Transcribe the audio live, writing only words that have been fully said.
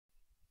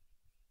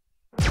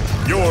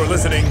You're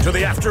listening to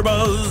the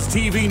AFTERBUZZ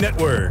TV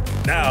Network,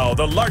 now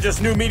the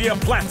largest new media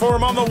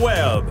platform on the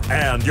web,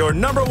 and your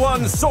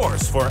 #1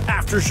 source for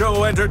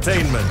after-show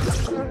entertainment.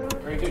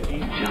 Very good,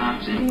 Gene.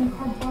 Johnson.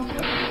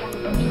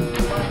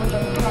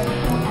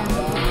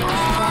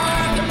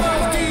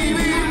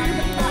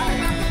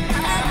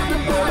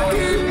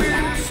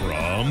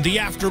 From the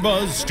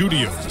AFTERBUZZ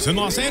Studios in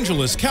Los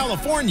Angeles,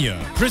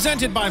 California,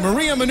 presented by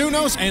Maria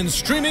Menounos and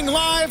streaming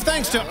live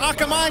thanks to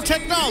Akamai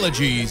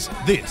Technologies,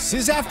 this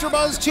is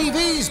AFTERBUZZ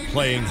TV's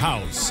Playing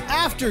House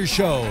After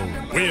Show.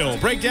 We'll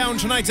break down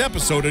tonight's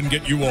episode and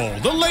get you all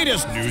the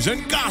latest news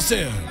and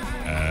gossip.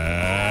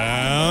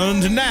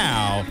 And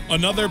now,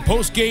 another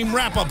post-game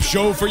wrap-up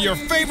show for your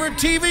favorite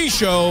TV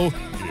show.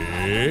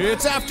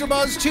 It's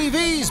AFTERBUZZ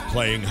TV's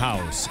Playing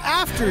House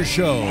After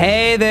Show.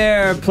 Hey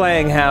there,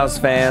 Playing House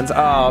fans.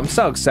 Oh, I'm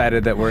so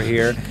excited that we're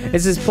here.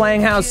 This is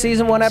Playing House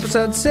Season 1,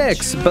 Episode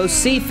 6,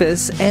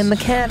 Bosephus and the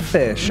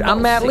Catfish.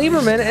 I'm Matt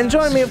Lieberman, and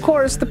join me, of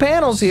course, the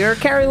panel's here.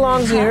 Carrie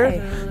Long's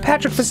here.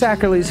 Patrick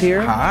Fisackerly's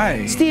here.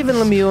 Hi. Stephen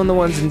Lemieux on the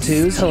ones and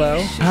twos.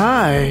 Hello.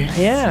 Hi.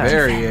 Yeah.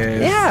 There he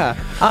is. Yeah.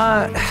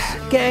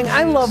 Gang,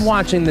 I love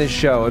watching this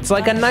show. It's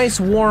like a nice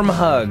warm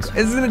hug.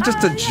 Isn't it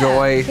just a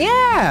joy?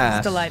 Yeah.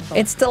 It's delightful.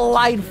 It's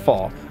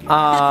delightful.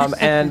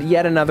 And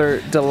yet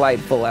another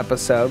delightful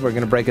episode. We're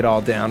going to break it all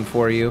down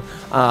for you.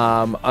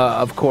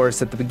 Of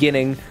course, at the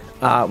beginning,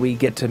 we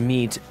get to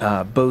meet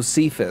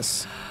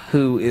Bosephus,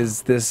 who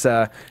is this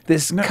Now,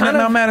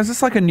 Matt, is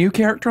this like a new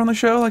character on the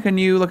show? Like a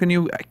new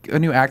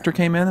actor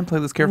came in and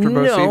played this character,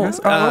 Bosephus?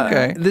 Oh,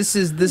 okay. This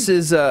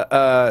is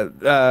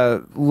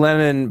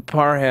Lemon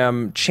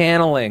Parham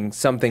channeling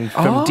something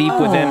from deep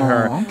within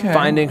her,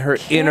 finding her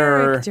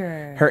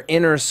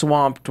inner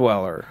swamp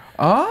dweller.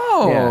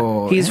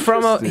 Oh, yeah.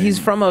 He's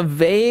from a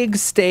vague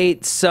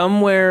state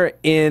somewhere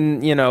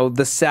in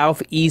the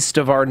southeast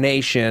of our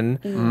nation.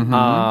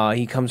 Mm-hmm.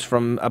 He comes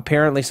from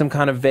apparently some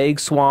kind of vague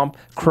swamp.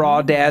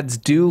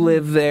 Crawdads do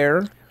live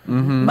there.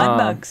 Mm-hmm.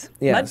 Mudbugs.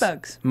 Yes.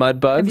 Mudbugs.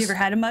 Mudbugs. Have you ever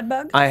had a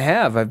mudbug? I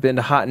have. I've been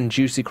to Hot and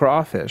Juicy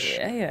Crawfish.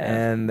 Yeah.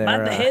 And they're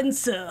But the head and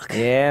suck.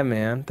 yeah,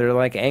 man. They're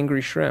like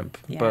angry shrimp,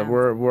 but Yeah.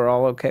 we're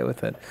all okay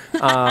with it.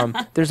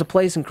 There's a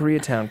place in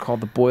Koreatown called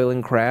the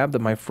Boiling Crab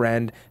that my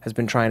friend has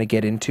been trying to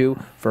get into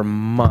for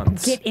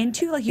months. Get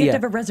into? Like you have to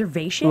have a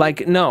reservation?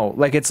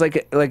 It's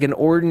like an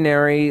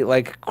ordinary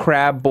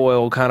crab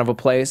boil kind of a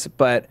place,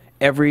 but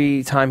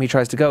every time he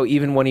tries to go,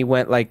 even when he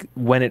went,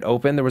 when it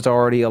opened, there was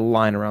already a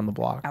line around the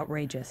block.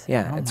 Outrageous.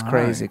 Yeah, it's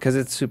crazy because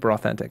it's super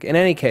authentic. In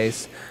any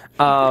case,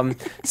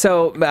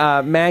 so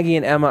Maggie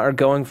and Emma are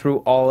going through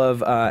all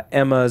of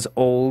Emma's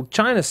old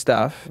China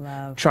stuff,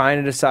 trying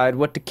to decide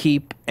what to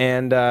keep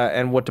and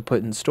what to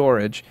put in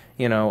storage.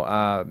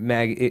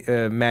 Maggie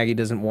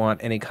doesn't want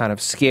any kind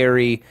of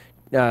scary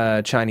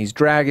Chinese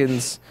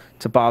dragons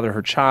to bother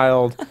her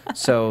child,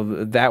 so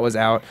that was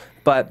out.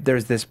 But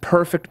there's this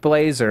perfect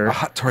blazer. A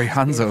Hattori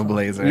Hanzo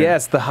blazer.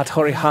 Yes, the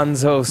Hattori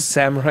Hanzo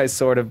samurai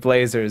sort of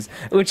blazers.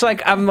 Which,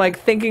 I'm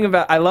thinking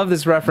about. I love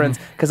this reference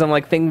because I'm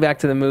thinking back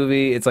to the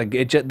movie. It's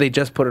they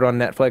just put it on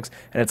Netflix,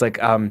 and it's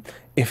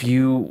if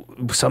you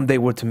someday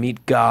were to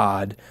meet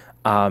God,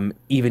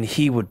 even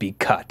he would be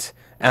cut.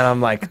 And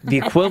I'm the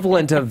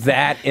equivalent of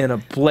that in a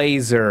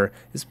blazer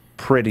is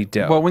pretty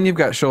dope. Well, when you've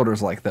got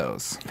shoulders like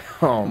those.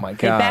 Oh my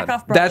Hey, back God.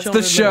 off, broad That's the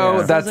shoulders, show.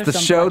 ladies. That's Those the are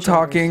some show broad shoulders.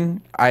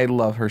 talking. I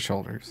love her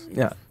shoulders.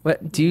 Yeah.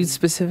 What do you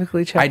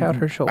specifically check out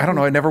her shoulders? I don't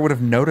know. I never would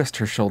have noticed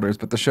her shoulders,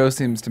 but the show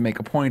seems to make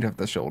a point of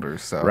the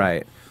shoulders. So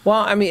Right. Well,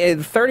 I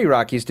mean, 30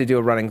 Rock used to do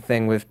a running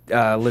thing with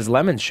Liz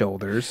Lemon's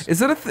shoulders. Is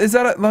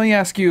that let me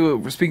ask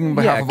you, speaking on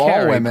behalf of all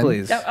Carrie, women,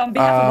 please. On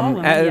behalf of all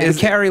women, yes.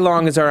 Carrie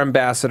Long is our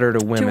ambassador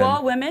to women. To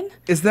all women?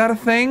 is that a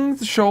thing?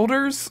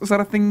 Shoulders? Is that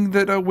a thing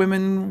that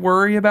women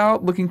worry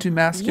about? Looking too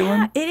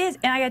masculine? Yeah, it is.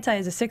 And I gotta tell you,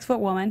 as a 6-foot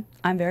woman,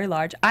 I'm very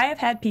large. I have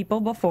had people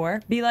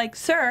before be like,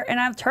 "Sir," and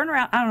I've turned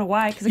around. I don't know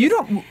why. You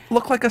don't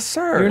look like a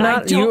sir. You're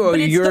not. I don't, but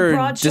it's the You're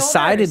broad shoulders.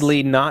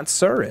 decidedly not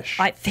sirish.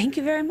 Thank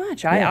you very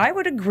much. I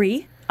would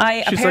agree.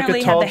 I She's apparently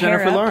like a tall have the hair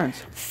Jennifer up.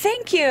 Lawrence.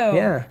 Thank you.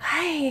 Yeah.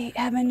 I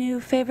have a new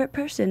favorite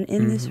person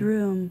in this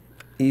room.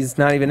 He's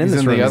not even in He's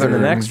this in room. the He's other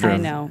in the room. next room. I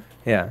know.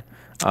 Yeah. In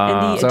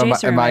the So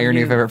adjacent am I room, your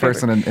new favorite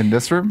person in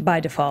this room? By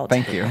default.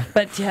 Thank you.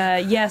 But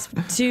yes,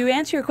 to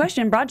answer your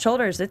question, broad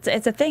shoulders, it's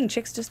a thing.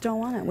 Chicks just don't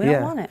want it. We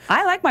don't want it.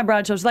 I like my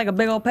broad shoulders, like a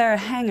big old pair of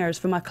hangers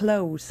for my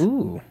clothes.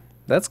 Ooh.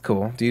 That's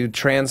cool. Do you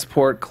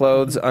transport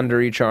clothes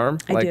under each arm,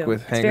 I do.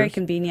 with hangers? It's very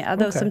convenient,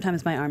 although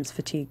sometimes my arms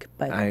fatigue.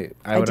 But I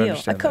would deal.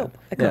 understand I cope. that.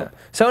 I cope. Yeah.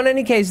 So in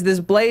any case, this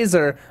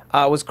blazer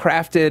was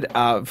crafted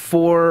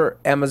for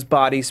Emma's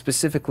body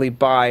specifically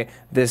by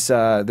this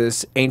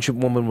ancient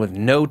woman with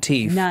no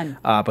teeth. None.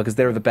 Because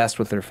they're the best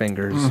with their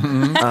fingers.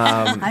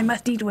 I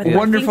must eat with my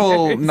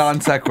Wonderful fingers.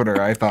 non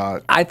sequitur, I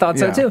thought. I thought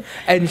so Yeah. too.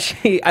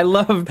 And I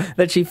love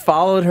that she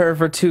followed her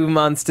for 2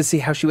 months to see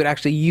how she would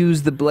actually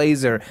use the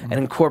blazer and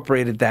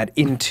incorporated that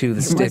into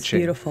the stitching. It's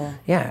beautiful.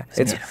 Yeah,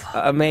 it's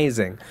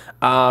amazing.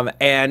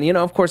 And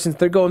of course, since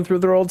they're going through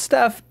their old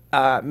stuff,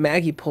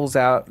 Maggie pulls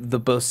out the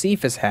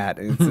Bosephus hat.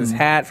 It's this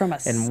hat From a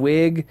and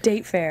wig.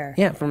 State fair.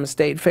 Yeah, from a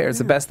state fair. It's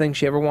the best thing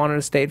she ever wanted at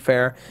a state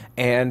fair.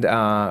 And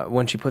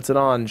when she puts it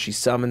on, she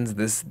summons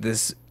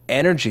this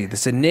energy,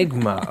 this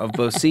enigma of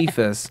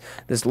Bosephus,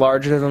 this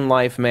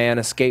larger-than-life man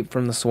escaped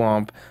from the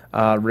swamp,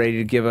 ready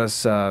to give us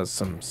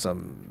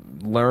some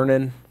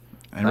learning.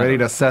 And ready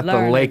to set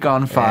the lake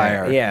on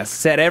fire. Yeah,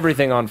 set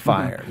everything on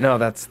fire. No,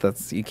 that's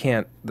you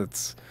can't.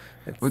 That's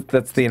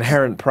the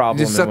inherent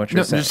problem in what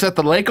you're saying. Just set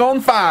the lake on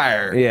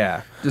fire.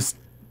 Yeah. Just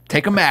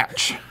take a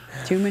match.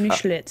 Too many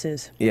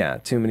schlitzes. Yeah,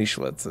 too many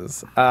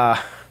schlitzes.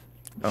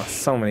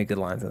 So many good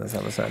lines in this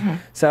episode.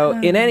 So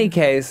in any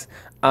case,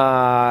 we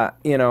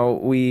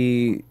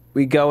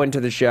go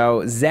into the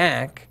show.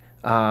 Zach,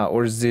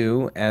 or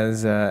Zoo,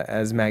 as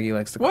Maggie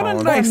likes to call him.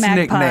 What a nice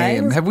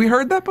nickname. Have we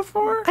heard that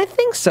before? I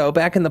think so,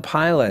 back in the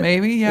pilot.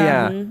 Maybe,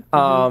 yeah.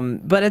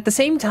 But at the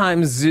same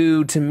time,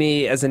 Zoo, to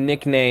me, as a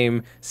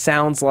nickname,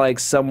 sounds like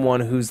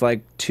someone who's,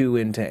 like, too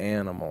into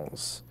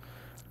animals.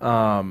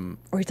 Or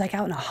he's, like,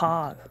 out in a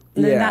hog.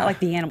 Yeah. Not like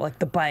the animal, like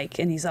the bike.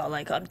 And he's all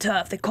like, I'm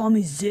tough. They call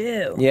me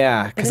Zoo.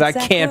 Yeah, because I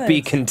can't be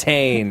Woods.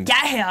 contained.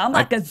 Yeah, I'm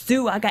like a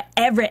zoo. I got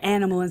every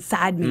animal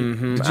inside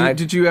me.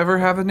 Did you ever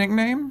have a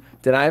nickname?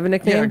 Did I have a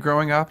nickname? Yeah,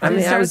 growing up. I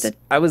mean, Started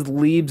I was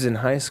Liebs in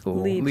high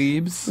school. Liebs.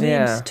 Liebs?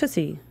 Yeah.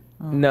 Tussie.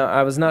 No,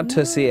 I was not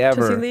Tussie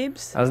ever. Tussie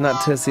Liebs? I was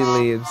not Tussie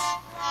Liebs.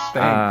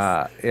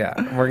 Thanks.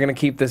 Yeah, we're gonna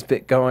keep this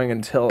bit going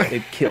until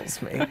it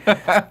kills me.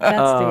 That's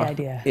the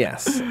idea.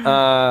 Yes.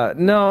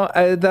 No,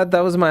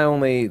 that was my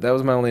only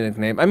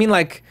nickname. I mean,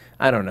 like,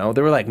 I don't know.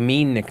 There were like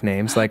mean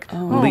nicknames, like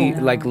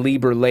like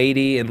Lieber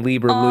Lady and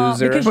Lieber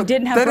Loser. Because you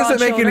didn't have That broad doesn't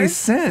make any shoulders?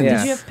 sense. Yeah.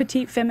 Did you have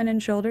petite feminine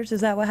shoulders? Is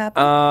that what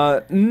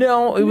happened?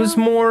 No, it was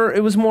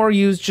more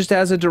used just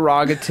as a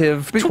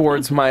derogative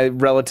towards my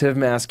relative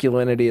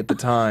masculinity at the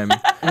time.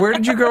 Where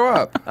did you grow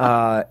up?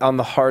 On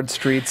the hard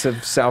streets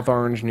of South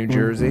Orange, New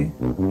Jersey.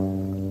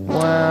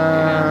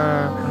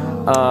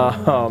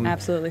 Wow.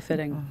 Absolutely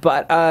fitting.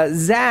 But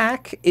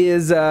Zach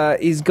is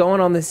he's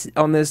going on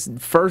this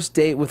first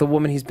date with a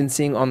woman he's been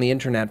seeing on the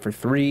internet for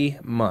 3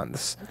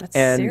 months. That's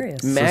and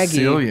serious. Maggie,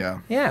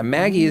 Cecilia. Yeah,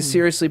 Maggie is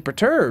seriously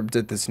perturbed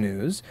at this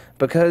news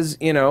because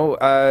she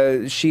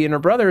and her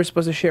brother are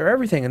supposed to share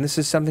everything, and this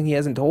is something he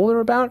hasn't told her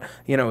about.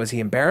 Is he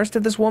embarrassed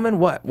of this woman?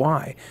 What?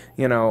 Why?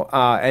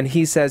 And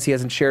he says he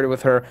hasn't shared it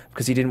with her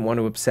because he didn't want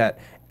to upset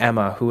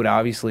Emma, who would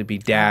obviously be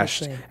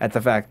dashed at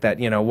the fact that,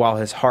 while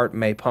his heart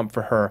may pump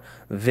for her,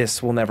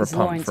 this will never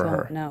pump loins for her.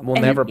 won't, no. Will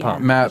And never yeah.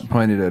 pump. Matt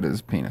pointed at his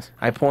penis.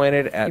 I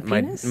pointed at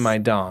Your penis? my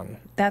dong.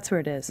 That's where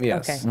it is.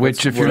 Yes. Okay.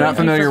 Which, if you're where- not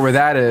familiar with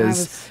that is,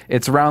 was-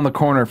 it's around the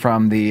corner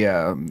from the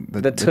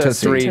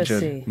Tuss region.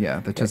 Tussie. Yeah,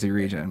 the Tussie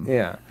region.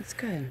 Yeah. That's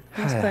good.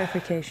 Nice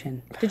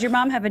clarification. Did your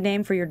mom have a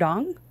name for your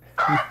dong?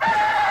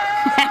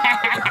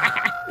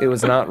 It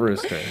was not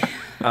Rooster.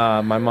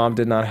 My mom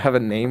did not have a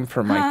name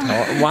for my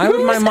dong. Why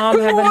would my mom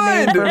have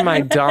a name for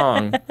my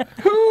dong?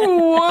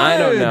 Who would? I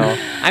don't know.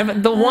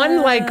 The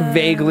one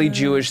vaguely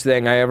Jewish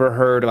thing I ever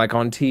heard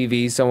on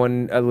TV,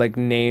 someone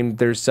named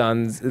their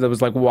sons that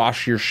was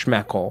wash your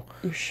schmeckel.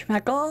 Your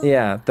schmeckel?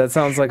 Yeah, that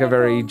sounds like a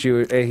very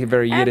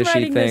very I'm Yiddishy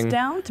writing thing. this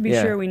down to be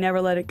Yeah. sure we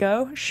never let it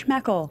go.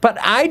 Schmeckel. But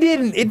I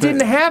didn't. It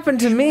didn't happen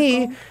to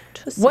me.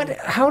 Tussie. What?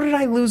 How did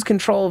I lose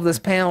control of this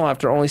panel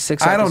after only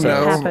 6 I episodes?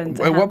 don't know. Happened,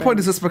 At what happened. point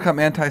does this become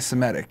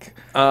anti-Semitic?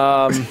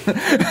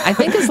 I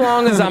think as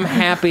long as I'm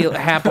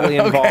happily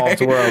involved,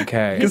 we're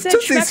okay. Because said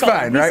Tussie's schmeckel.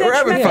 fine, He right? said We're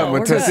having schmeckel. fun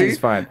with We're good. Tussie. Tussie's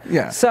fine.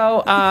 Yeah.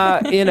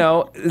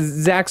 So,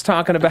 Zach's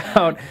talking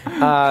about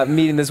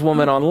meeting this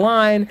woman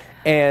online,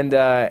 and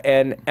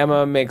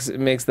Emma makes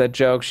that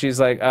joke. She's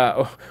like,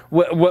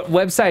 what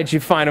website you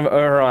find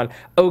her on?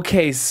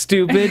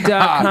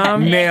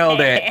 OKStupid.com.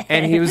 Nailed it.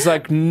 And he was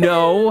like,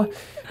 no,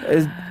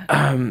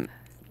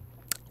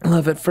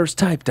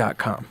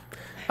 loveatfirsttype.com.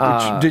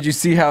 Did you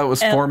see how it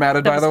was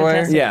formatted, by that the was way?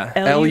 fantastic.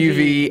 Yeah.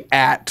 LUV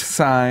 @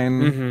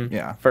 sign.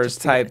 Yeah.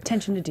 First type.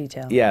 Attention to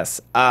detail.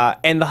 Yes.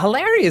 And the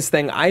hilarious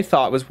thing I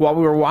thought was while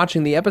we were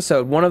watching the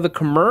episode, one of the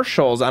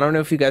commercials, I don't know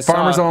if you guys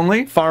Farmers saw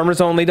Only?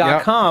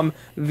 FarmersOnly.com,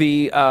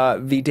 the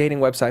dating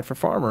website for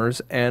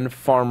farmers and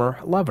farmer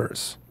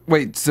lovers.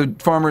 Wait, so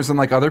farmers and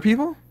other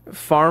people?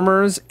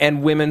 Farmers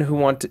and women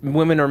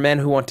or men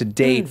who want to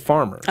date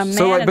farmers. Man,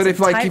 So but it's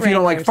if a tight if you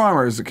don't like wranglers.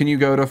 farmers, can you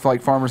go to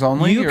Farmers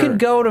Only? You can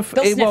go to.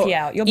 They'll sniff you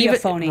out. You'll be a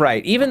phony.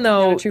 Right. Even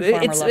though Not a true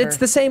farmer it's lover.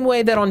 the same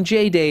way that on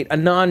JDate a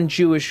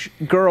non-Jewish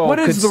girl What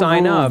could is the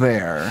sign rule up.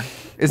 there?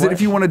 Is it if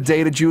you want to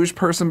date a Jewish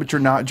person but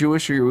you're not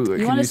Jewish, or You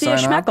can want you to see a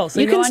sign up? schmeckel, so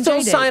You you go can on still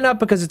JDate. sign up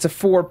because it's a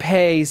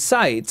for-pay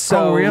site.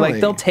 So Oh,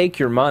 really? they'll take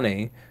your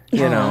money.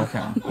 You know.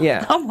 Okay.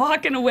 Yeah. I'm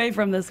walking away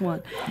from this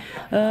one.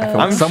 I feel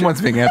like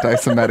someone's being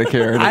anti-Semitic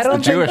here, and I it's the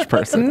don't think- Jewish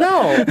person.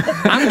 No,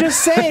 I'm just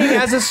saying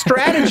as a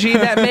strategy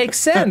that makes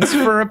sense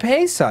for a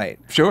pay site.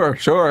 Sure.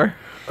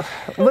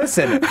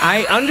 Listen,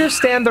 I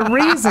understand the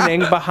reasoning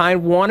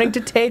behind wanting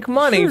to take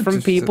money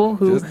from people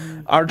who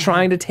are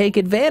trying to take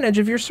advantage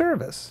of your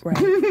service. Right,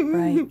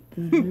 right.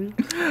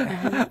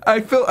 I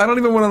don't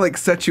even want to like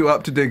set you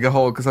up to dig a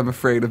hole because I'm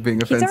afraid of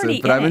being offensive.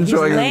 already But I'm in it. He's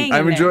enjoying. laying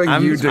I'm in it.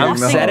 enjoying you digging I'm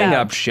the hole. setting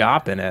up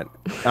shop in it.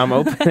 I'm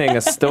opening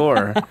a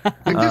store.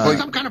 This is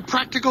some kind of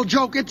practical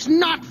joke. It's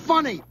not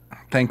funny.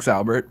 Thanks,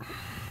 Albert.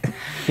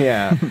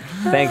 Yeah.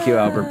 Thank you,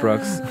 Albert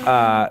Brooks.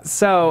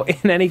 So,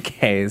 in any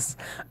case,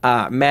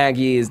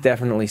 Maggie is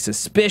definitely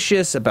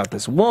suspicious about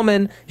this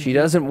woman. She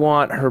doesn't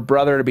want her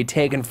brother to be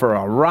taken for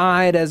a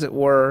ride, as it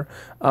were.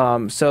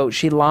 So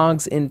she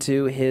logs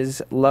into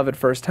his love at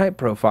first type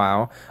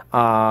profile,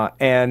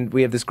 and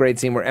we have this great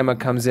scene where Emma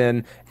comes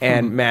in,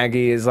 and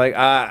Maggie is like,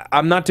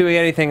 "I'm not doing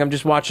anything. I'm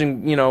just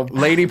watching,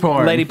 lady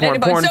porn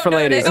So for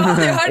ladies." Oh,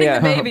 they're hurting Yeah.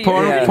 the baby.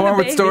 Porn, Hurting porn the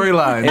with baby.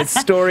 storylines. It's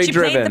story She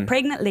played driven. the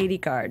pregnant lady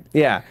card.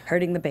 Yeah.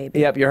 Hurting the baby.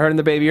 Yep, you're hurting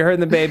the baby. You're hurting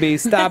the baby.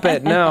 Stop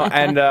it. No.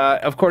 And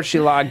of course, she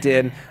logged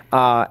in.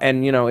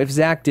 And if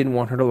Zach didn't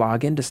want her to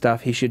log into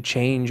stuff, he should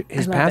change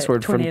his love it.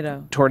 password Tornado.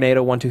 from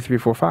Tornado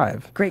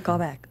 12345. Great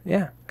callback.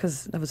 Yeah.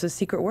 Because that was his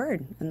secret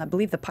word, and I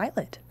believe the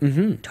pilot.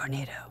 Mm-hmm.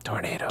 Tornado.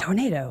 Tornado.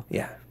 Tornado.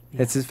 Yeah.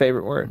 It's his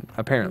favorite word,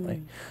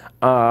 apparently.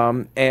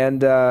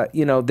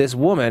 This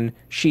woman,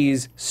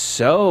 she's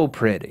so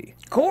pretty.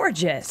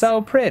 Gorgeous.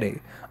 So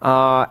pretty.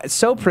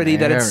 So pretty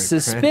that it's Very pretty.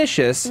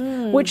 suspicious,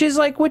 which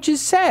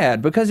is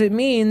sad because it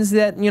means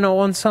that,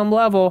 on some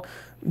level,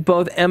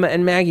 both Emma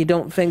and Maggie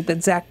don't think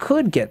that Zach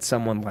could get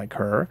someone like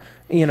her,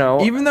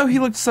 Even though he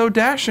looked so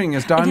dashing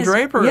as Don And his-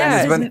 Draper.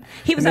 yeah,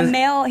 he was a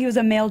male. He was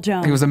a male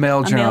Joan. He was a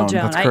male Joan,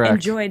 that's I correct.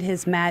 enjoyed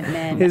his Mad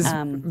Men. his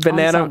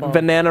ensemble.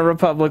 Banana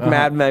Republic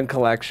Mad Men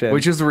collection.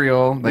 Which is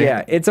real.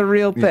 yeah, it's a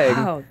real thing.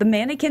 Wow, the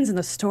mannequins in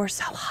the store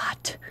so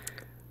hot.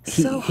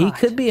 He So he hot.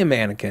 could be a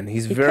mannequin.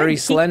 He's He very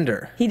could.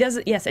 slender. He does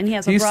it. Yes, and he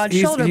has a He's, broad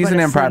he's, shoulder. he's but an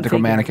a slim impractical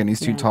figure. mannequin. He's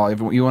too Yeah. tall. If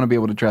you want to be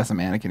able to dress a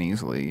mannequin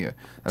easily,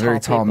 a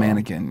very tall people.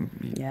 mannequin.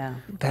 Yeah.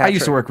 I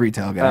used to work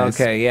retail, guys.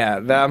 Okay, yeah.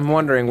 I'm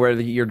wondering where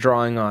you're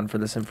drawing on for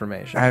this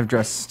information. I've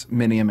dressed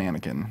many a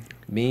mannequin.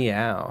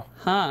 Meow.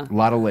 Huh. A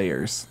lot of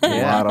layers.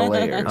 A lot of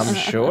layers.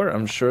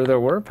 I'm sure there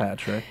were,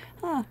 Patrick.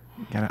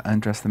 Gotta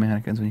undress the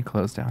mannequins when you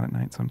close down at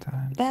night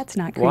sometimes. That's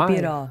not creepy Why?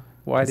 at all.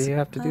 Why do you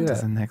have to do Because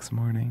that? the next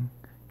morning,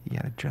 you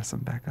gotta dress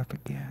them back up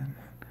again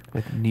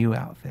with new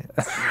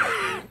outfits.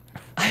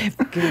 I have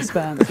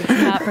goosebumps. It's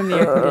not from the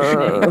air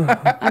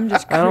conditioning. I'm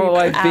just creeped I don't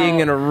like being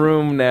out. in a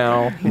room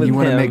now And with you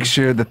want to him. make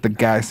sure that the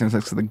guy stands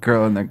next to the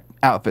girl and their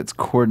outfits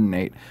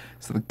coordinate.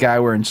 So the guy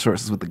wearing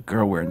shorts is with the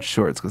girl wearing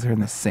shorts because they're in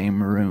the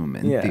same room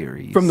in Yeah.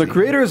 theory. From the see.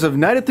 creators of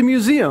Night at the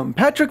Museum,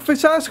 Patrick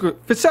Fisackerly.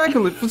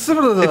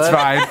 It's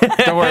fine.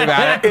 Don't worry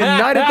about it. In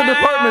Night at the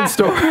Department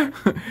Store.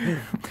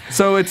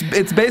 So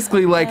it's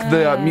basically like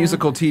the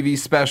musical TV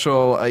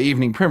special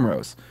Evening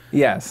Primrose,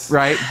 Yes.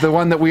 right? The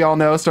one that we all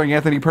know starring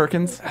Anthony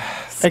Perkins.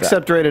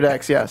 Except rated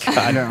X, yes.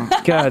 I know.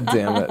 God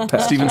damn it.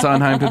 Pat. Stephen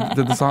Sondheim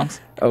did the songs.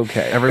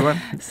 Okay.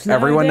 Everyone?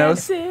 Everyone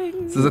knows?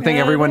 This is a thing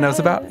everyone knows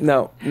about?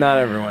 No, not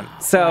everyone.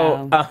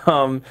 So,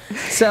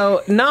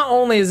 so not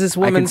only is this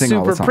woman sing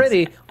all the super songs.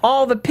 pretty,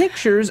 all the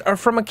pictures are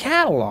from a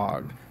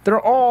catalog. They're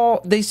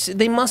all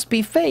they must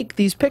be fake,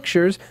 these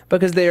pictures,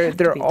 because they're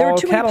They're all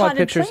two catalog potted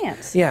pictures.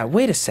 plants. Yeah,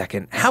 wait a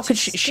second. How could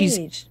just she's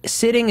staged.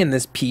 sitting in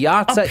this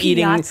piazza, A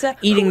piazza? Who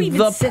eating even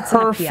the sits in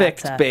a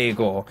perfect piazza?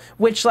 bagel,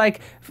 which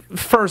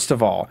first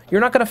of all,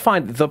 you're not going to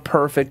find the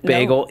perfect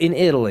bagel in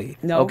Italy.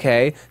 No.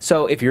 Okay?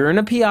 So if you're in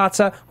a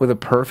piazza with a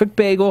perfect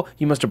bagel,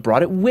 you must have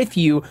brought it with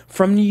you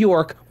from New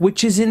York,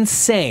 which is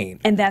insane.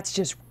 And that's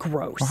just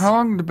gross. Well, how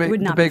long did Would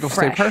the not be bagel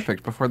stay fresh.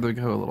 perfect before they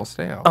go a little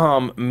stale?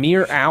 Oh.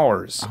 Mere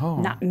hours.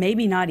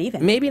 Maybe not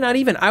even. Maybe not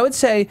even. I would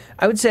say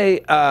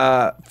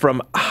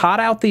from hot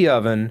out the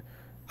oven,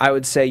 I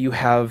would say you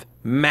have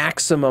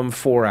maximum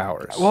 4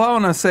 hours. Well, I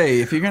want to say,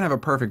 if you're going to have a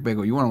perfect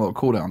bagel, you want a little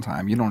cool down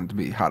time. You don't want it to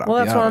be hot out Well,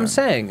 the that's what I'm oven.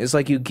 saying. Is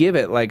like you give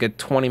it like a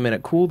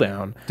 20-minute cool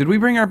down. Did we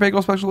bring our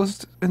bagel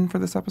specialist in for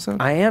this episode?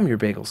 I am your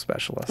bagel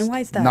specialist. And why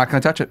is that? Not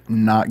going to touch it.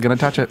 Not going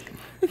to touch it.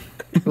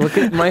 Look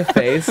at my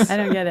face. I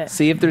don't get it.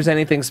 See if there's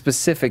anything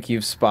specific you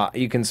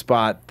can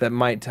spot that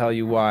might tell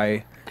you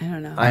why. I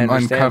don't know. I I'm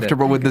understand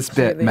uncomfortable it. with this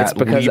bit, It's Matt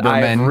Because I've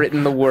Lieberman.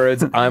 written the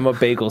words "I'm a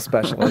bagel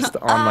specialist"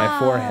 on my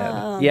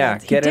forehead. Yeah,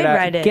 he get it did out.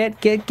 write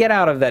it. Get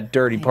out of that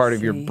dirty part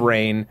of your see.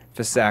 brain,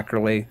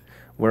 Fisackerly,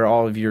 where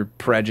all of your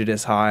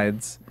prejudice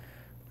hides.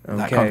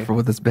 Not Okay. comfortable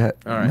with this bit.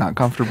 right. Not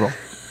comfortable.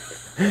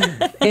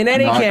 In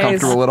any Not case,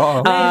 comfortable at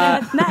all.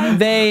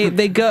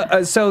 they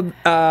go. So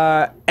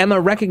Emma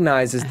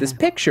recognizes this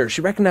picture.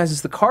 She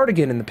recognizes the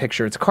cardigan in the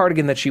picture. It's a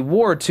cardigan that she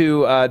wore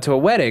to a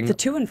wedding. The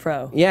to and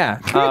fro. Yeah.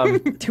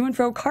 To and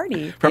fro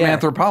Cardi. From yeah.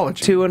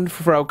 Anthropology. To and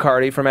fro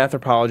Cardi from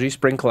Anthropology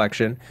Spring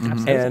Collection,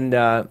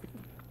 and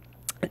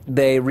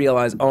they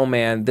realize, oh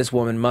man, this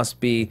woman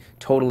must be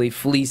totally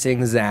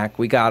fleecing Zach.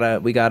 We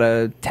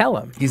gotta tell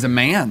him. He's a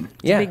man.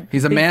 Yeah. big-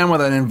 He's a man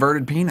with an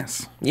inverted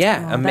penis.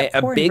 Yeah, Oh, that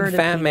a poor big inverted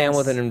fat man penis.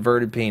 with an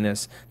inverted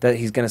penis that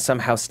he's going to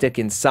somehow stick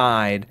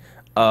inside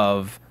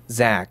of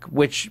Zach,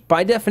 which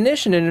by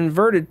definition an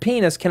inverted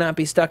penis cannot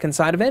be stuck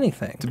inside of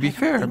anything. To be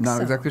fair, I'm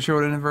not exactly sure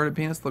what an inverted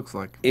penis looks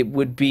like. It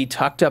would be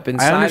tucked up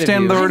inside of you. I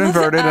understand the word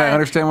inverted, and I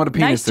understand what a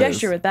penis nice is.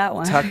 gesture with that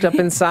one. Tucked up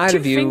inside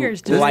of you.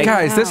 Fingers Like,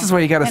 guys, this is why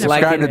you got to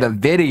subscribe to the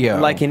video.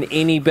 Like an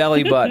innie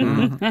belly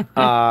button,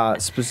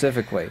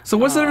 specifically. So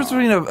what's the difference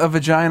between a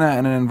vagina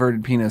and an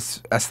inverted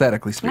penis,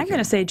 aesthetically speaking? I'm going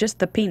to say just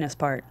the penis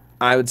part.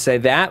 I would say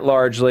that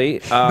largely.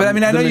 But I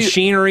mean, I know the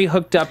machinery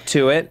hooked up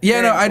to it.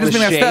 Yeah, no, I just the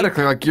mean shape.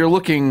 aesthetically. Like you're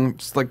looking,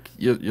 just like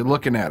you're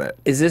looking at it.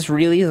 Is this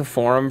really the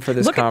forum for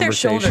this Look at their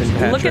conversation, shoulders.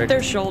 Patrick? Look at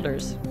their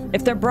shoulders.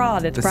 If they're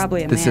broad, it's probably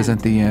a man. This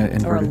isn't the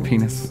inverted Or a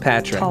penis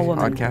Patrick, tall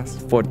woman.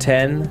 podcast. for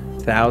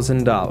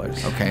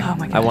 $10,000. Okay. Oh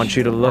my gosh. I want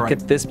you to look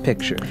Alright. at this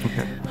picture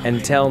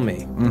and tell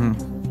me,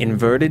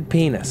 inverted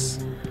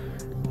penis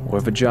or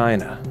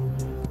vagina?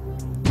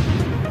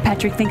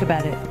 Patrick, think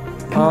about it.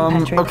 Come on,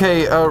 Patrick.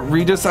 Okay,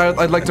 Regis,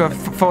 I'd like to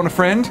phone a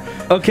friend.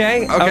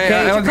 Okay.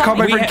 I'd like to call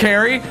my We friend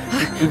Carrie.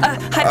 Hi,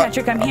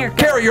 Patrick. I'm here.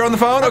 Carrie, you're on the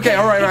phone? Okay,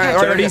 all right.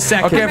 30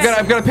 seconds. Okay,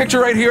 I've got a picture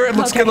right here. It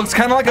looks kind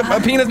of like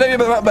a penis, maybe,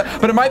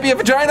 but it might be a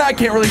vagina. I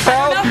can't really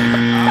tell.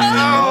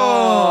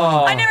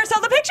 Oh. I never saw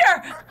the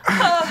picture.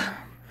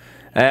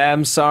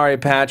 I'm sorry,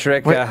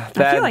 Patrick. I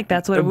feel like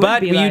that's what it would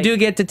but be you like. do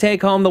get to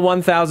take home the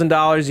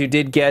 $1,000. You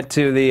did get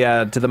to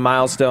the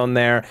milestone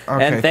there,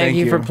 Okay, and thank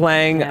you for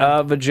playing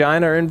Yeah.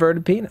 vagina or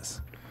inverted penis.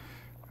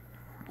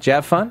 Did you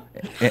have fun?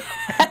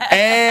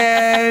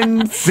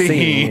 And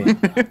scene.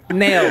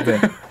 Nailed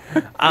it.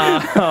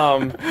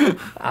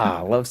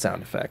 Love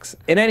sound effects.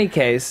 In any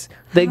case,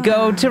 they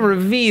go to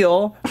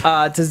reveal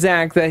to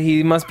Zach that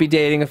he must be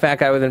dating a fat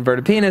guy with an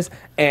inverted penis,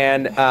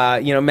 and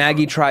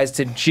Maggie tries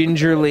to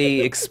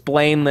gingerly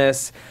explain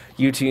this.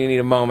 You two need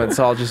a moment,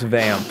 so I'll just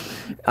vamp.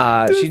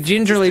 She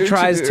gingerly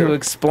tries to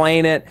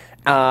explain it,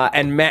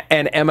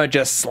 and Emma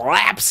just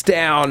slaps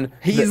down.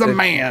 He's a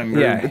man.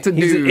 Yeah, It's a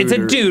dude. It's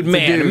a dude,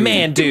 man. A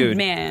man, dude. Dude,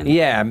 man.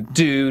 Yeah,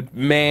 dude,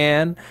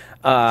 man.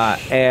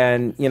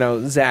 And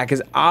Zach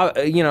is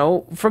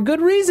for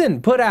good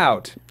reason put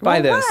out by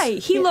this. Right.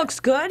 He looks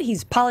good.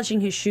 He's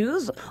polishing his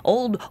shoes,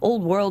 old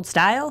world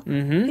style.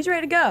 He's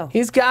ready to go.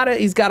 He's got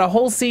a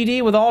whole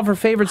CD with all of her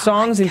favorite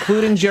songs,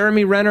 including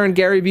Jeremy Renner and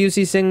Gary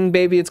Busey singing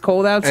 "Baby It's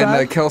Cold Outside."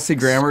 And Kelsey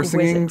Grammer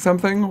singing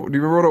something. Do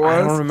you remember what it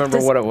was? I don't remember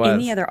Does what it was.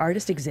 any other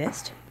artist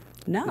exist?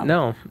 No.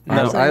 No.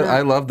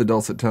 I love the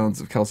dulcet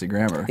tones of Kelsey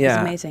Grammer. Yeah.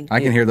 It's amazing.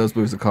 I can hear those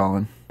blues a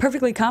calling.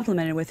 Perfectly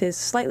complimented with his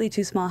slightly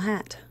too small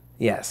hat.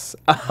 Yes.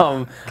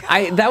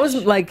 That was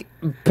like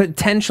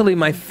potentially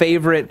my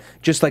favorite,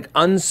 just like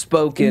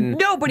unspoken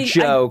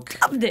joke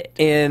I loved it.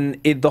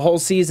 in the whole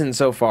season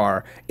so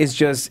far. Is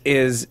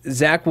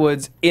Zach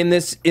Woods in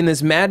this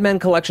Mad Men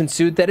collection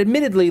suit that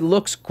admittedly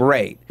looks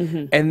great,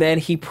 and then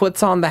he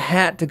puts on the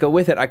hat to go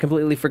with it. I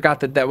completely forgot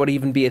that would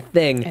even be a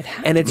thing,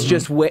 and it's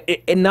just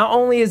and not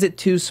only is it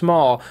too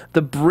small,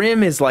 the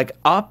brim is like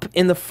up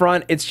in the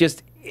front. It's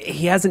just.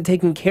 He hasn't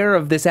taken care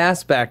of this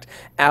aspect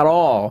at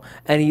all,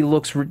 and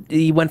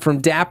he went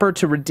from dapper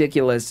to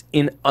ridiculous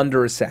in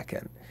under a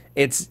second.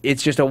 It's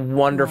just a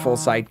wonderful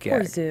sight gag.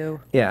 Poor Zoo.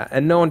 Yeah,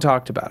 and no one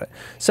talked about it.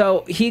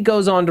 So he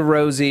goes on to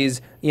Rosie's,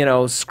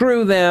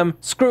 screw them,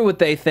 screw what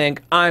they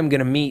think. I'm going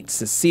to meet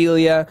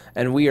Cecilia,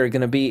 and we are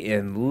going to be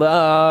in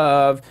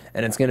love,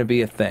 and it's going to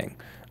be a thing.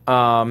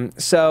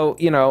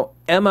 So,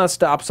 Emma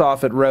stops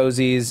off at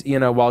Rosie's,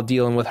 while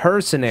dealing with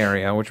her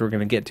scenario, which we're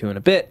going to get to in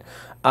a bit,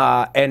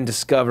 and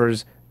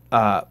discovers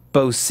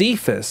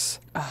Bosephus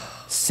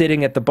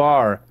sitting at the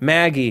bar.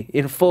 Maggie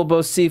in full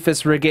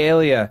Bosephus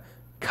regalia,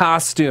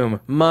 costume,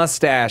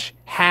 mustache,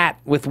 hat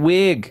with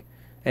wig.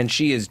 And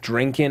she is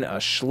drinking a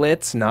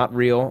Schlitz, not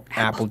real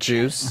apple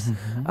juice,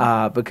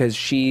 because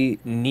she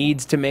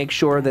needs to make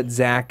sure that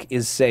Zach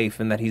is safe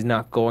and that he's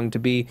not going to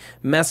be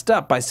messed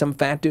up by some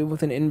fat dude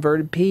with an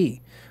inverted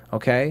P.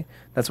 Okay?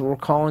 That's what we're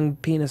calling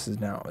penises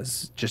now,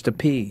 is just a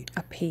P.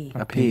 A P.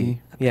 A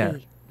P. Yeah.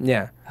 P.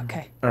 Yeah.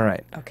 Okay. All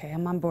right. Okay,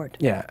 I'm on board.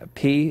 Yeah, a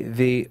P,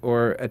 V,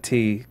 or a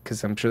T,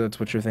 because I'm sure that's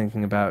what you're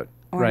thinking about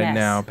Or an right S.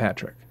 now,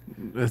 Patrick.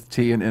 Is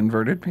T an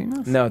inverted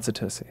penis? No, it's a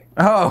tussie.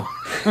 Oh.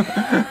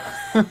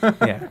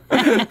 Yeah.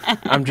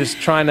 I'm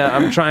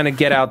trying to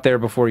get out there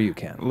before you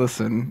can.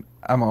 Listen,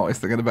 I'm always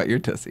thinking about your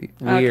tussie.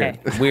 Weird.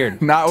 Okay.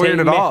 Weird. Not weird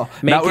at all.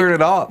 Not weird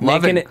at all.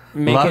 Loving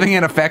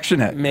and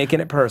affectionate. Making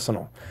it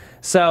personal.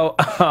 So,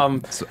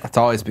 It's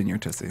always been your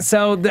tussie.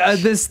 so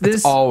this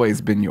It's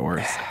always been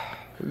yours.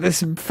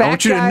 this fat I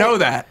want you to guy- know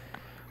that.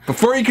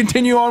 Before you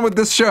continue on with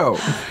this show,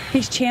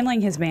 He's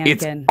channeling his it's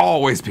mannequin.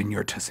 always been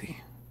your tussie.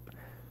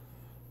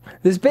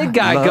 This big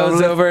guy goes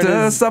Love over and lift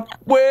is, us up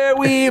where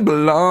we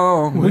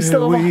belong. we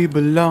still have a-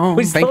 belong.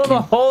 we still have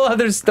a whole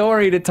other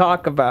story to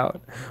talk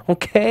about.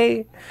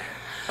 Okay.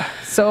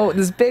 So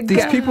this big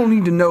These guy. people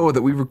need to know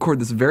that we record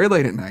this very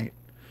late at night.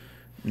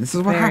 And this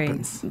is what Very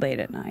happens. late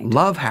at night.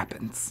 Love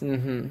happens.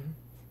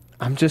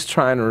 I'm just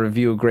trying to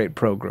review a great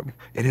program.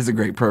 It is a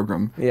great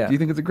program. Yeah. Do you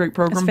think it's a great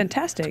program? It's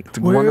fantastic. It's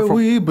wonderful.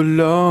 we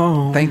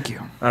belong. Thank you.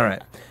 All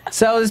right.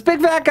 So this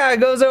big fat guy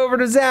goes over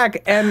to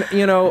Zach, and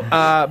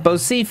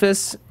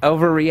Bosephus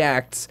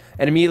overreacts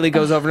and immediately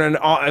goes over and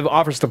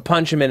offers to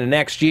punch him in the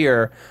next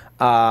year.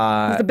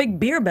 With a big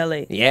beer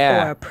belly.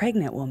 Yeah. Or a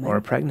pregnant woman. Or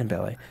a pregnant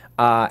belly.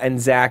 And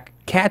Zach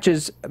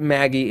catches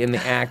Maggie in the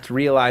act,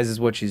 realizes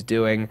what she's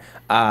doing.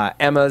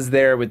 Emma's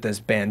there with this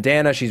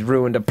bandana. She's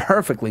ruined a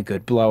perfectly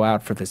good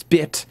blowout for this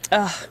bit.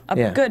 Ugh,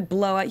 a good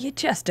blowout. You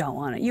just don't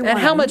want it. You And want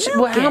how much?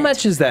 milk How it.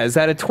 much is that? Is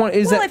that a 20?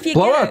 Is Well, that if you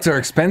Blowouts get are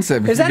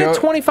expensive. is If that you at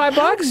go-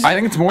 $25? I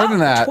think it's more than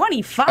that.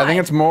 25. I think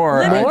it's more.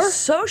 Living More?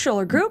 Social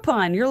or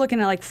Groupon, you're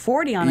looking at like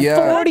 40 on a Yeah.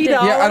 $40.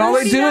 Yeah, and all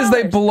they do is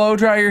they blow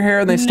dry your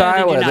hair and they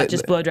style No, they it. do not They-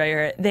 just blow dry your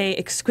hair. They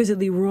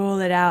exquisitely roll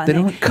it out. They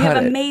and don't you cut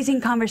have it.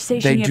 amazing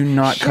conversation. They you do have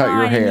not cut your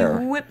shine, and you hair.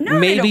 whip- No, they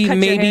maybe don't cut your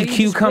maybe hair. You just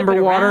whip cucumber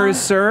it water around.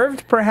 is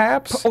served,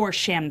 perhaps. Or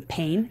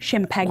champagne,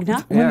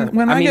 champagna. Yeah.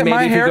 When I I, mean, get maybe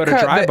my if you hair go to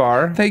cut, Dry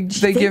Bar. they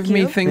give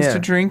me you. things Yeah. to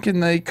drink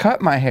and they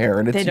cut my hair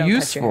and They it's don't cut your hair.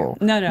 useful.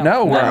 No, no. no.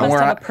 One Where, must where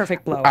have I, a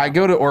perfect blowout. I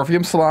go to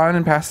Orpheum Salon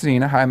in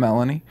Pasadena. Hi,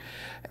 Melanie.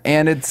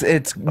 And it's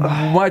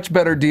much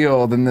better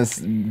deal than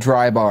this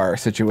Dry Bar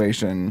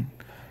situation.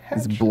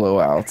 These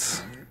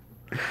blowouts.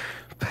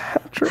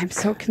 I'm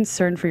so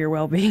concerned for your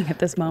well-being at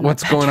this moment.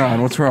 What's going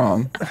on? What's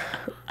wrong?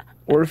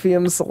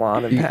 Orpheum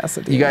Salon in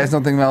Pasadena. You guys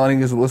don't think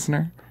Melanie is a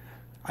listener?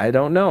 I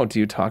don't know. Do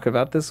you talk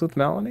about this with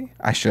Melanie?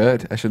 I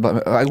should.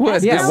 I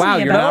would. Yeah, Tell wow,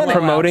 me you're about not it.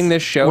 promoting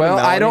this show. Well,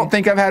 to I don't Melanie?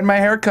 think I've had my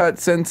hair cut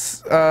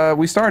since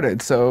we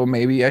started, so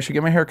maybe I should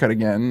get my hair cut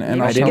again. And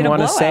Maybe I you should didn't get a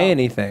want to say blowout.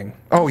 anything.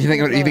 Oh, you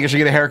think I should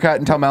get a haircut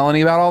and tell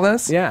Melanie about all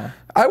this? Yeah.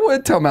 I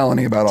would tell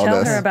Melanie about all Tell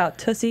this. her about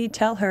Tootsie.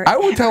 Tell her. I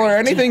would tell her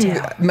every anything.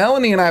 detail.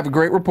 Melanie and I have a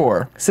great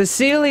rapport.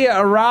 Cecilia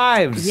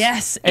arrives.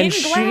 Yes, and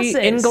in glasses.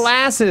 in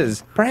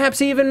glasses,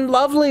 perhaps even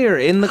lovelier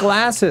in the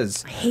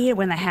glasses. I hate it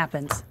when that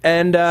happens.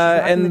 And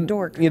Rocking the and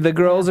dork. the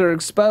girls are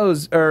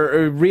exposed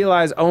or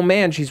realize, oh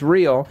man, she's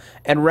real.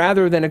 And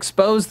rather than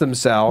expose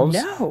themselves,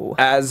 No.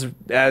 as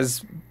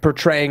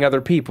portraying other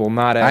people,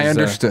 not as I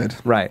understood.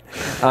 right,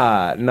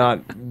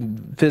 not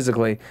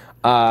physically.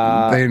 They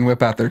didn't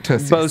whip out their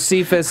tussies.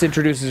 Bosephus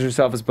introduces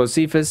herself as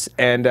Bosephus,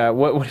 and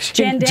what is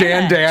she?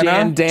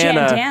 Jandana.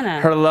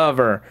 Jandana, her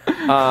lover,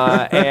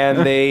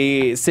 and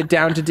they sit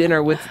down to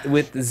dinner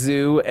with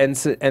Zoo and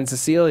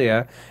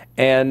Cecilia,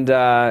 and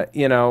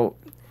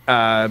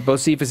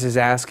Bosephus is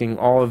asking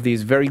all of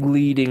these very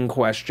leading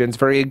questions,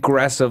 very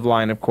aggressive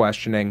line of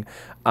questioning,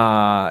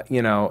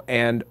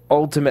 and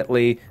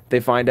ultimately they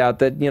find out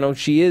that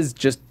she is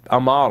just a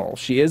model.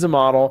 She is a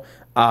model.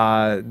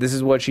 This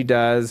is what she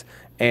does.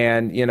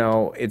 And,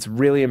 it's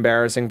really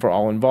embarrassing for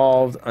all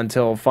involved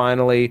until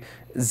finally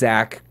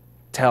Zach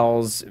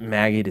tells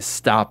Maggie to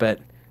stop it.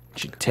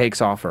 She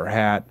takes off her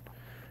hat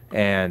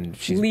and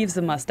she Leaves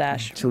the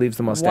mustache. leaves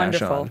the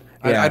mustache Wonderful.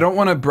 on. I don't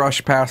want to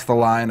brush past the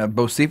line of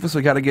Bosephus,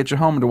 we got to get you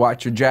home to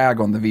watch your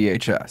Jag on the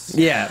VHS.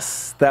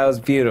 Yes, that was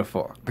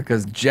beautiful.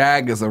 Because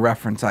Jag is a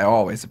reference I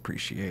always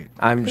appreciate.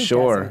 I'm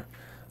sure.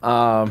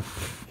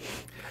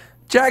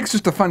 Jag's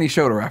just a funny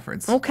show to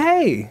reference.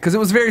 Okay. Because it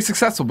was very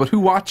successful, but who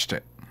watched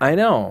it? I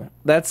know.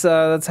 That's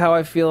how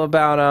I feel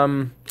about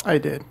I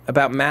did.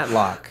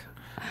 Matlock.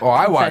 Oh,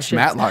 I watched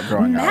Confessions. Matlock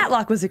growing up.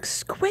 Matlock was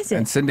exquisite.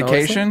 And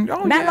syndication.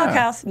 Oh, Matlock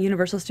yeah. House,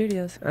 Universal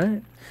Studios. All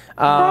right.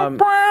 Not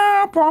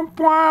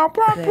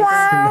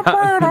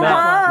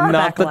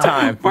Not the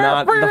time.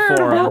 Not the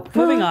forum.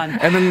 Moving on.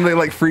 And then they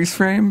like freeze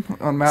frame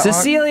on Matlock.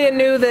 Cecilia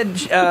knew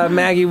that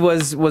Maggie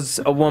was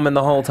a woman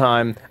the whole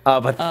time,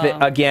 but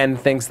again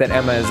thinks that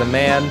Emma is a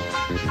man.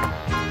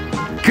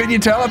 Couldn't you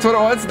tell that's what it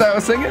was that I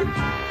was singing?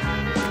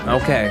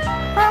 Okay.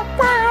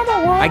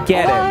 I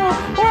get it.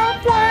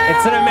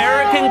 It's an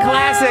American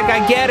classic.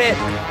 I get it.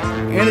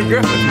 Andy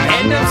Griffith.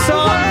 End of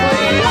song,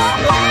 please.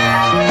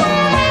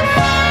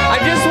 I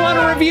just want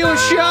to review a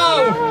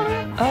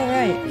show. All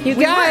right. You We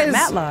were guys. at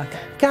Matlock.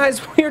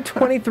 Guys, we're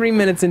 23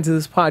 minutes into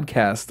this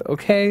podcast,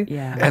 okay?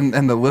 Yeah.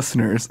 And the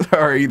listeners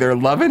are either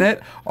loving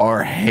it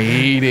or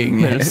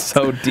hating They're it.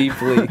 so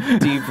deeply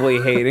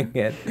hating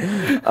it.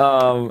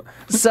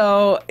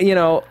 So,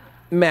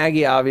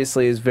 Maggie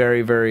obviously is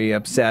very, very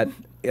upset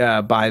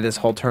by this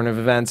whole turn of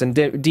events and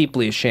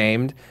deeply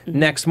ashamed.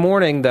 Next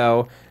morning,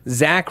 though,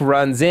 Zach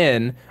runs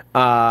in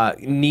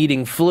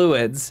needing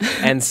fluids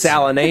and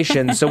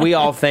salination, so we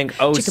all think,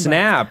 oh,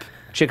 snap.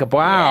 Chicka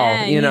wow,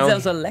 Yeah, he needs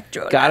those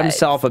electrolytes. got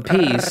himself a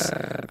piece.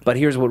 But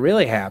here's what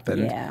really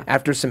happened. Yeah.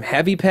 After some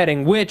heavy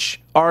petting, which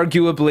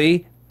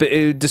arguably,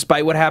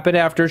 despite what happened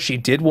after, she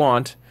did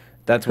want.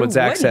 That's what Who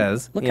Zach wouldn't?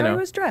 says. Look how he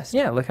was dressed.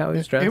 Yeah, look how he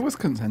was dressed. It was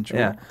consensual.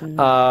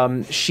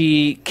 Yeah.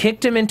 She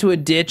kicked him into a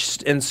ditch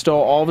and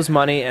stole all of his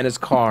money and his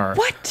car.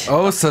 What?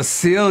 Oh,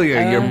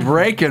 Cecilia, you're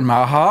breaking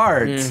my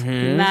heart.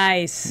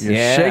 Nice. You're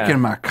Yeah. shaking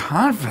my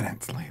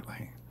confidence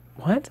lately.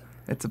 What?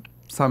 It's a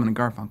Simon and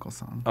Garfunkel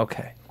song.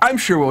 Okay. I'm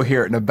sure we'll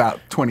hear it in about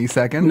 20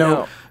 seconds.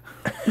 No.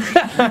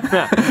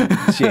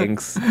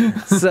 Jinx.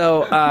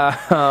 So,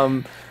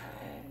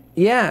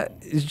 yeah,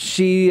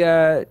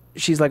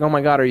 she's like, oh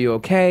my God, are you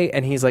okay?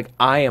 And he's like,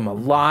 I am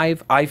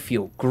alive. I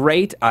feel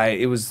great. I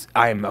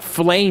am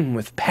aflame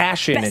with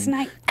passion Best and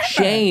night ever.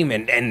 shame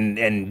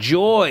and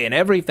joy and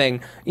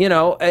everything. You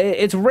know,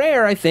 it's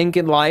rare, I think,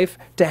 in life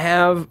to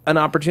have an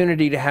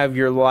opportunity to have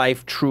your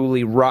life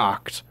truly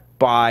rocked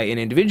by an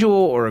individual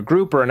or a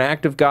group or an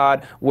act of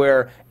God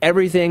where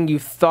everything you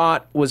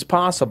thought was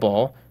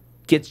possible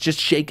gets just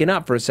shaken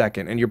up for a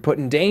second and you're put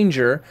in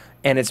danger,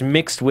 and it's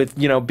mixed with,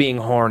 you know, being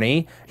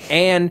horny,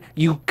 and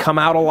you come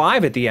out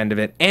alive at the end of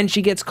it, and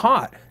she gets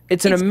caught.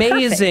 It's an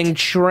amazing perfect.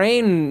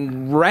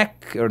 train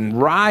wreck and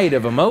ride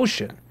of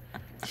emotion.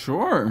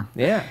 Sure.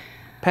 Yeah.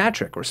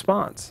 Patrick,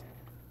 response.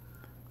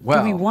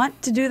 Well, Do we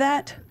want to do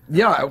that?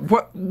 yeah.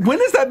 When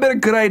has that been a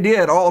good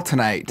idea at all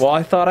tonight? Well,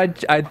 I thought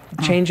I'd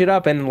change it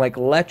up and like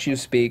let you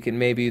speak, and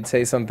maybe you'd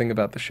say something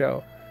about the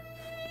show.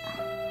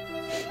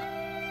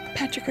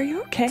 Patrick, are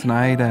you okay?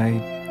 Tonight I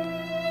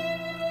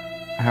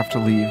have to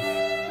leave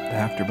the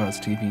AFTERBUZZ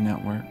TV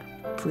network.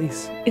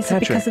 Please. Is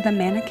it because of the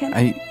mannequin?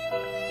 I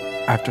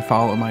have to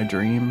follow my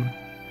dream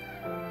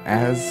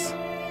as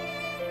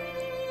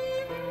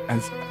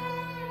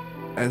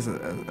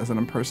an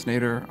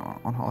impersonator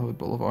on Hollywood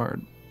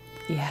Boulevard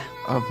Yeah.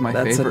 of my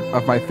That's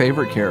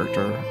favorite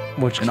character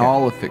in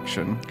all of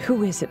fiction,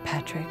 Who is it,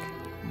 Patrick?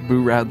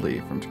 Boo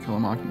Radley from To Kill a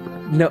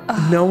Mockingbird.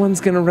 No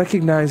one's gonna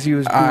recognize you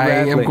as Boo I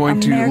Radley. am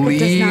going to America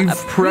does leave not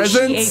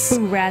presents appreciate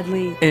Boo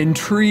Radley. and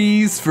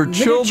trees for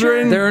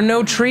children. There are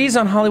no trees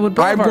on Hollywood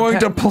Boulevard. I'm going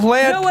to No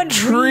plant one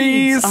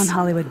trees. reads on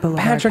Hollywood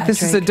Boulevard. Patrick,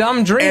 this is a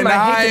dumb dream. And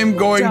I hate I'm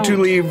going to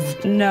Don't.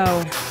 leave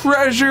No.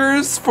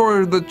 treasures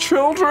for the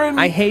children.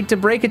 I hate to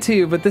break it to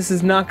you, but this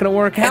is not going to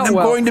work and out I'm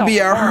well. going to It's be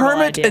a a horrible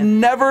hermit idea. and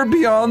never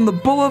be on the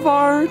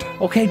boulevard.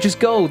 Okay, just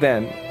go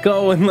then.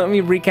 Go and let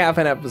me recap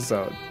an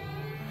episode.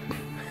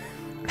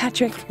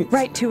 Patrick,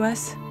 write to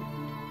us.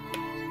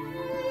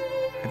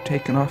 I've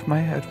taken off my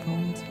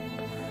headphones.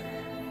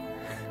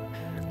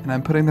 And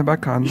I'm putting them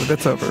back on, but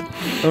it's over.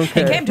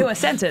 He came to a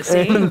senses,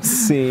 see? End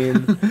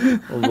scene.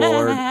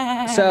 Lord.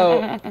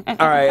 So,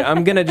 all right,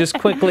 I'm going to just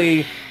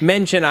quickly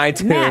mention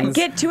iTunes. Matt,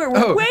 get to it.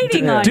 We're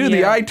waiting on do you.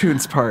 the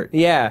iTunes part.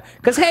 Yeah,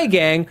 because hey,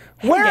 gang,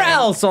 where gang.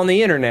 else on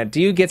the internet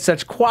do you get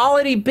such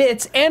quality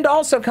bits and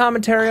also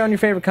commentary on your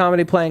favorite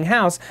comedy playing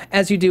house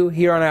as you do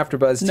here on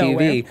AfterBuzz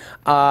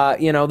TV?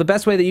 You know, the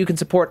best way that you can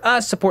support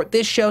us, support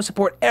this show,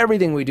 support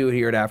everything we do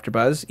here at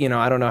AfterBuzz. You know,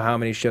 I don't know how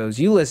many shows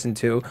you listen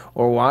to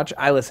or watch.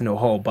 I listen to a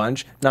whole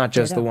bunch, not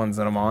just the ones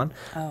that I'm on.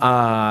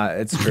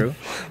 It's true.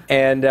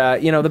 And,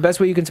 you know, the best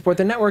way you can support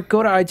the network,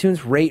 go to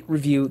iTunes, rate,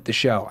 review the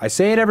show. I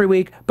say it every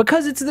week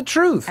because it's the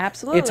truth.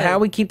 Absolutely. It's how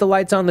we keep the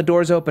lights on, the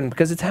doors open,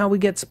 because it's how we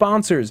get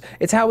sponsors.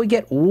 It's how we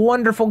get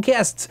wonderful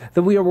guests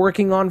that we are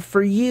working on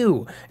for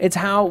you. It's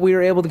how we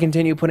are able to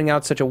continue putting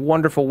out such a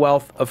wonderful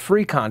wealth of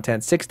free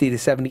content, 60 to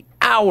 70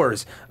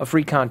 hours of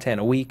free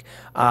content a week.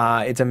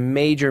 It's a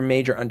major,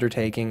 major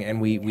undertaking, and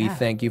we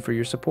thank you for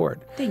your support.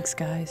 Thanks,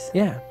 guys.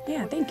 Yeah.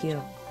 Yeah, thank you.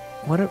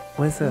 What is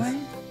this? What?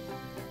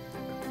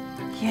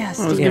 Yes.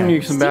 I was giving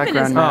you some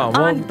background. Oh,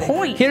 well, on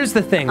point. Here's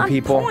the thing, On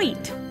people.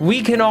 point.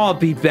 We can all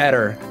be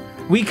better.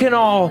 We can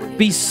all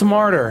be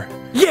smarter.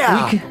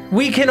 Yeah.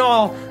 We can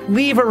all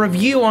leave a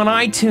review on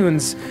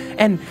iTunes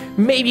and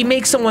maybe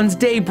make someone's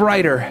day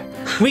brighter.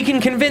 We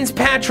can convince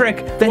Patrick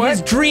that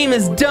his dream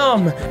is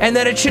dumb and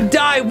that it should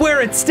die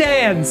where it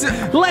stands.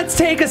 Let's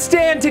take a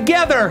stand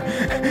together.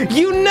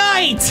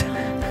 Unite!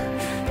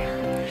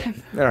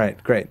 All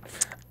right, great.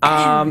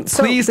 So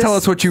Please tell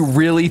us what you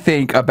really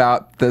think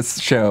about this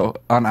show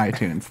on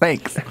iTunes.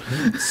 Thanks.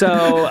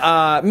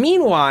 So,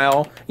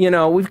 meanwhile, you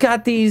know, we've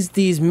got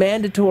these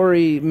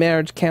mandatory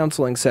marriage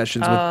counseling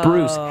sessions with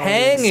Bruce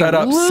hanging Set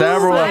up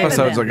several Five of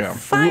episodes them. ago.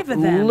 5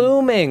 of them.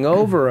 looming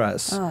over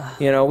us.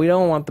 You know, we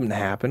don't want them to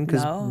happen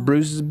because No.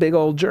 Bruce is a big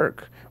old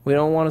jerk. We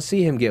don't want to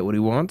see him get what he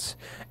wants.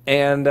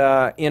 And,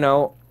 you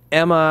know,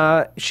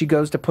 Emma, she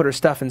goes to put her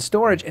stuff in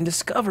storage and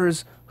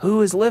discovers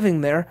who is living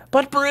there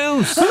but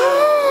Bruce.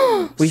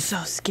 So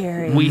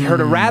scary. We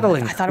heard a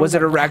rattling. thought it Was was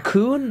it a a-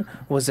 raccoon?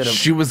 Was it a...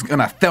 She was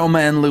gonna Thelma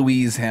and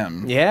Louise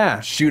him. Yeah.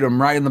 Shoot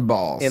him right in the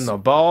balls. In the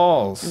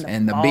balls.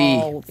 And the bee.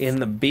 Balls. In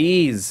the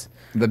bees.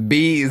 The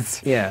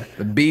bees. Yeah.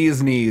 The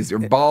bees' knees. Your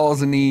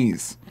balls and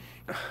knees.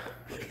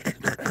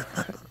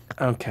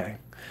 Okay.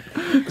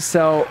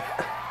 So...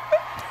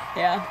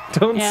 Yeah.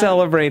 Don't Yeah.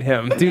 celebrate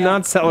him. Do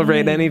not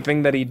celebrate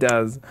anything that he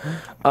does.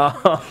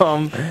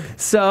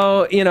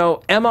 So, you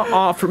know,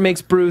 Emma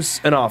makes Bruce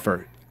an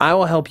offer. I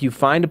will help you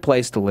find a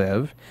place to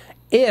live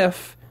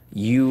if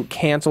you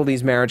cancel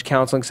these marriage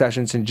counseling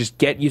sessions and just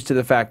get used to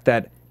the fact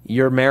that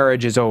your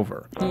marriage is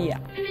over. Yeah.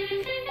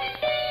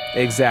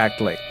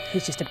 Exactly.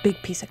 He's just a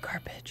big piece of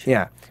garbage.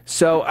 Yeah.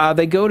 So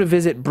they go to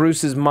visit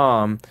Bruce's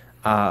mom,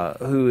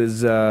 who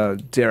is,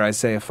 dare I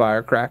say, a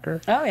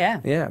firecracker. Oh, yeah.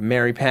 Yeah,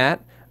 Mary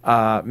Pat.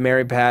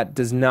 Mary Pat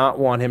does not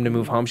want him to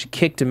move home. She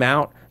kicked him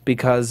out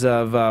because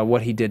of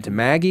what he did to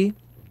Maggie.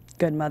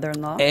 Good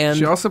mother-in-law. And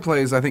She also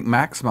plays, I think,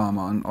 Mac's mom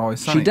on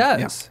Always Sunny. she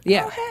does.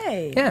 Yeah. Oh,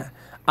 hey. Yeah.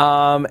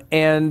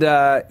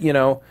 You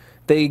know,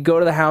 they go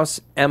to the house.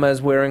 Emma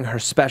is wearing her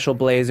special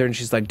blazer, and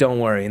she's like, "Don't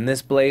worry. In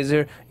this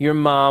blazer, your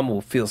mom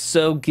will feel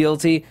so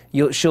guilty.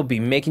 She'll be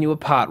making you a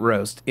pot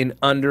roast in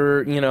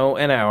under,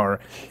 an hour."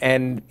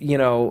 And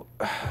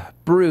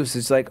Bruce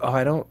is like, "Oh,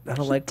 I don't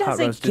like pot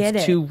roast.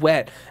 It's too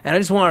wet." And I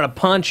just wanted to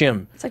punch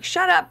him. It's like,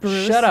 "Shut up,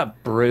 Bruce. Shut up,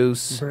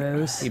 Bruce.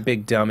 You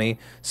big dummy."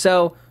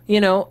 So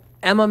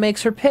Emma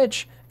makes her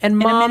pitch. And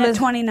mom is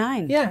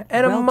 29. Yeah,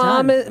 and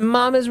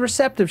mom is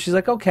receptive. She's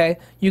like, "Okay,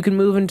 you can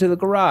move into the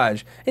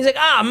garage." He's like,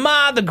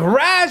 "Ma, the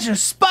garage,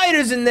 there's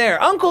spiders in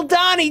there. Uncle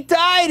Donnie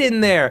died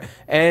in there."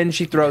 And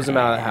she throws him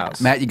out of the house.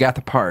 Matt, you got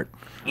the part.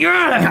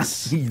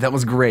 Yes! That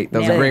was great. That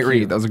was a great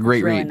read. That was a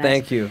great read. Nice.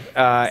 Thank you.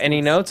 Any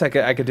notes? I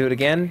could do it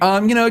again.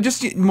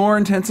 Just more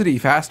intensity,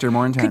 faster,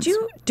 more intense. Could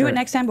you do it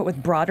next time, but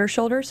with broader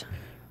shoulders?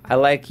 I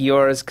like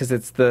yours because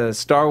it's the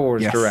Star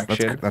Wars Yes,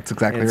 direction. that's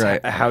exactly It's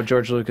right. How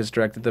George Lucas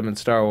directed them in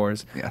Star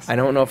Wars. Yes. I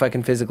don't know if I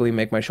can physically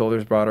make my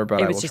shoulders broader, but I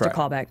will try. It was just a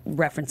callback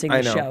referencing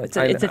I the know. show. It's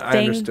I a thing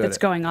understood that's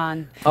it. going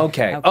on.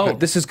 Okay. Oh,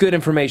 this is good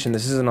information.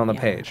 This isn't on the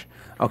page.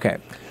 Okay.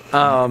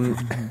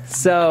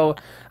 So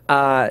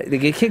they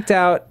get kicked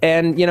out,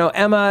 and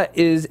Emma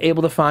is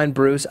able to find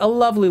Bruce a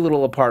lovely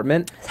little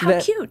apartment. How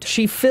cute.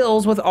 She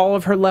fills with all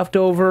of her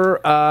leftover,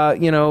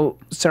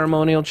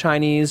 ceremonial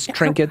Chinese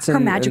trinkets her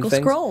and magical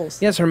things.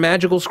 scrolls. Yes, her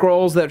magical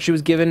scrolls that she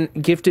was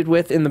gifted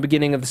with in the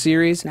beginning of the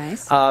series.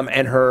 Nice.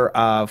 And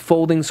her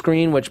folding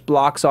screen, which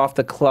blocks off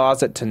the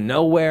closet to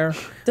nowhere.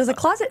 Does a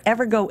closet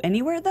ever go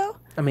anywhere, though?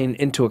 I mean,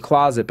 into a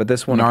closet, but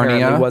this one Narnia?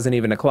 apparently wasn't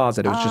even a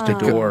closet. It was just a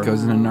door.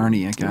 Goes into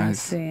Narnia,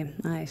 guys.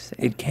 I see.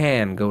 It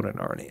can go to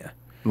Narnia.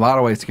 A lot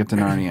of ways to get to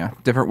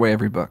Narnia. Different way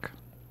every book.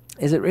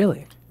 Is it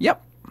really?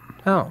 Yep.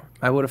 Oh,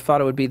 I would have thought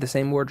it would be the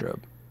same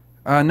wardrobe.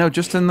 No,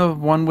 just in the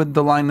one with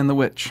the Lion and the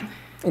Witch.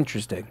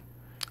 Interesting.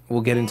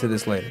 We'll get into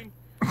this later.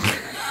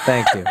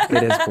 Thank you.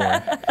 It is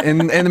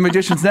boring. In The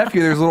Magician's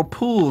Nephew, there's little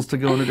pools to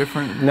go into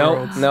different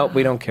worlds. Nope,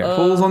 we don't care.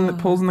 Pools on the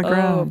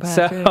ground.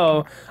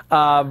 So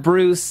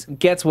Bruce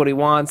gets what he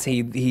wants.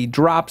 He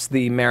drops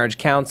the marriage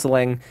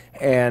counseling,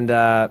 and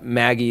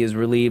Maggie is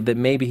relieved that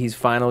maybe he's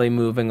finally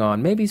moving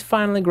on. Maybe he's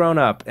finally grown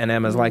up. And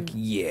Emma's like,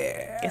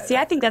 yeah. See,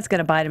 I think that's going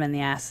to bite him in the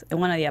ass in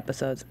one of the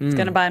episodes. It's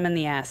going to bite him in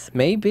the ass.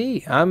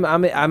 Maybe.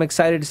 I'm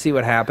excited to see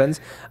what happens.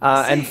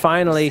 And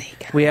finally,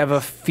 we have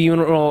a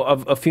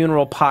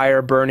funeral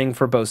pyre burning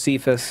for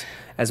Bosephus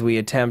as we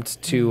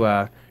attempt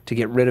to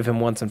get rid of him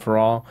once and for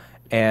all.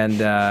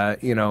 And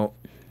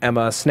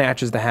Emma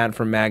snatches the hat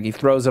from Maggie,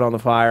 throws it on the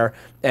fire,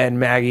 and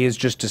Maggie is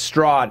just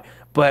distraught.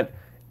 But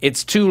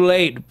it's too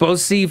late.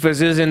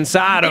 Bosephus is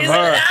inside of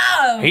her.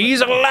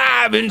 He's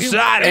alive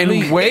inside of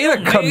me. And way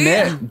to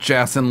commit,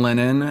 Jess and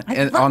Lennon,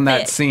 on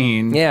that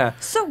scene. Yeah.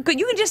 So good.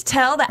 You can just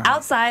tell that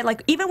outside,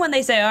 like even when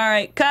they say, "All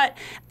right, cut,"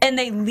 and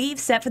they leave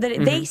set for the day,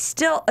 they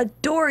still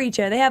adore each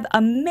other. They have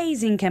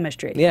amazing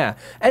chemistry. Yeah.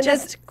 And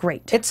Just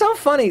great. It's so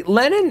funny.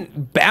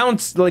 Lennon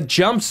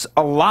jumps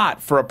a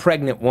lot for a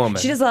pregnant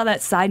woman. She does a lot of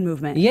that side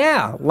movement.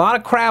 Yeah, a lot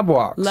of crab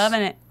walks.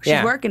 Loving it. She's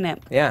Yeah. working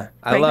it. Yeah,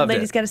 I Pregnant love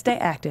ladies it. got to stay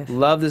active.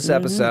 Love this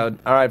episode.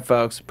 All right,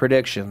 folks,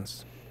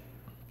 predictions.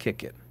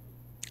 Kick it.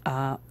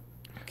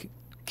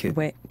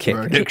 Wait. Kick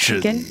it.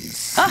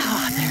 Predictions.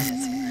 Oh, there it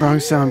is. Wrong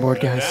soundboard,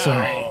 guys.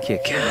 Sorry.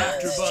 Kick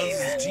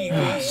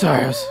it.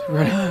 Sorry, I was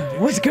ready.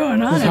 What's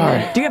going on?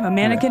 Sorry. Do you have a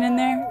mannequin in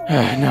there?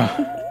 No.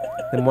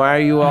 Then why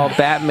are you all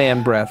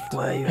Batman breathed?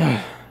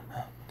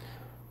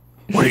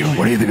 What do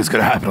you think is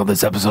going to happen on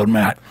this episode,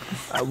 Matt?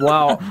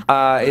 Well,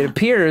 it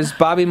appears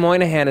Bobby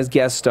Moynihan is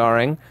guest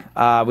starring.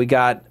 We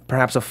got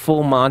perhaps a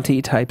full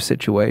Monty type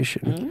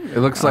situation. It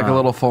looks like a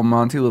little Full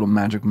Monty, little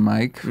Magic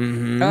Mike.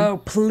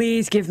 Oh,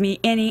 please give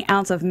me any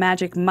ounce of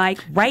Magic Mike.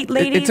 Right,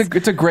 ladies?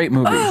 It's a great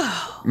movie.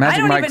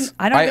 Magic Mike's.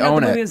 I don't even know what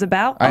the it. movie is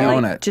about. I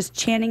own like it. Just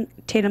Channing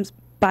Tatum's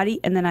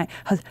body, and then I...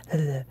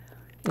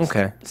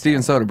 Okay.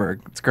 Steven Soderbergh.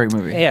 It's a great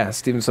movie. Yeah,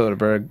 Steven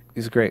Soderbergh.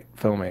 He's a great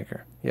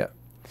filmmaker. Yeah.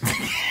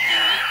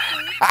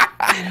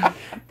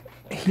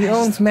 He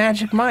owns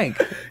Magic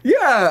Mike.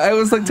 Yeah, it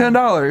was like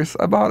 $10.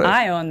 I bought it.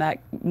 I own that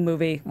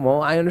movie.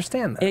 Well, I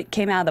understand that. It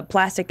came out of the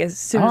plastic as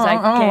soon I as I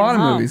own came a lot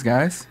home. of movies,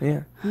 guys.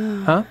 Yeah.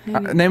 Huh?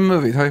 Name a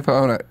movie. Tell you if I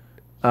own it.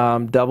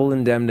 Double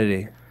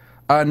Indemnity.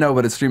 No,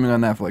 but it's streaming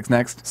on Netflix.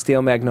 Next.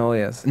 Steel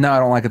Magnolias. No, I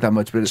don't like it that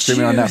much, but it's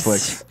streaming on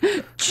Netflix.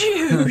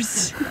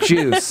 Juice.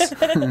 Juice.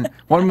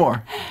 One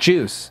more.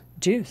 Juice.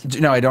 Juice.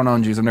 No, I don't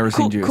own Juice. I've never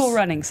seen Juice. Cool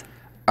Runnings.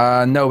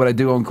 No, but I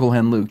do own Cool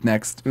Hand Luke.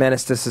 Next.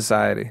 Menace to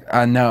Society.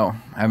 No,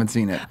 haven't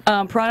seen it.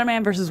 Piranha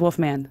Man versus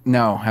Wolfman.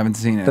 No, haven't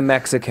seen it. The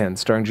Mexican,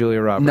 starring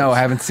Julia Roberts. No, I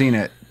haven't seen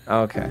it.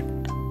 Okay.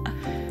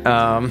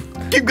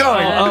 Keep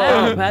going.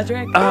 Oh,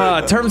 Patrick.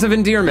 Terms of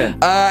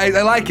Endearment.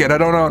 I like it. I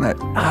don't own it.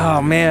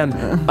 Oh,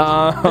 man.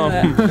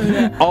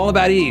 All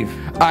About Eve.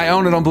 I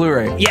own it on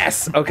Blu-ray.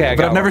 Yes. Okay, I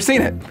But got I've never one.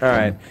 seen it. All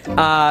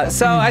right.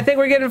 So I think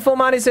we're getting a full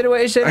Monty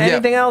situation. Yeah.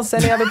 Anything else?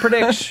 Any other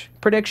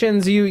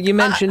predictions? You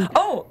mentioned.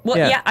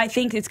 Yeah, I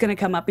think it's going to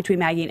come up between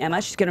Maggie and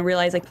Emma. She's going to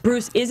realize like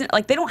Bruce isn't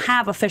like they don't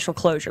have official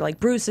closure. Like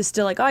Bruce is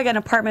still like, oh, I got an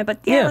apartment, but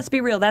let's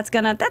be real, that's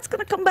gonna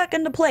come back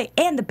into play.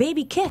 And the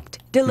baby kicked,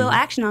 did a little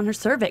action on her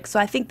cervix, so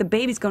I think the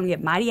baby's going to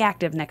get mighty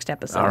active next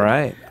episode. All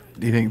right.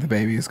 Do you think the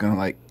baby is going to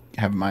like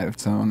have a mind of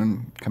its own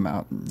and come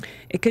out?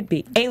 It could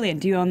be. Alien,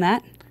 do you own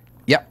that?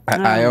 Yep,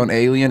 I own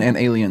Alien and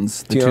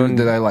Aliens, the two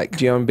that I like.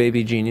 Do you own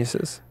Baby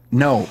Geniuses?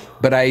 No,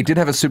 but I did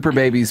have a Super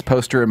Babies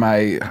poster in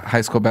my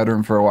high school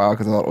bedroom for a while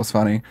because I thought it was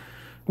funny.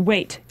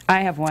 Wait,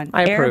 I have one.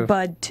 I approve.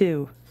 Airbud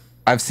 2.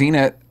 I've seen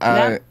it.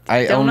 I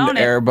don't owned own it.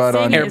 Airbud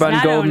on Saying it is Airbud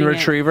not Golden owning it.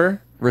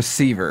 Retriever.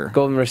 receiver.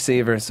 Golden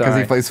Receiver, Because sorry.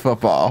 he plays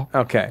football.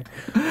 Okay.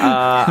 All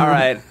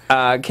right.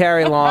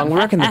 Carrie Long,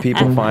 where can the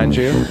people find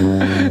you?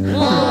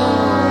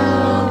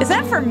 Is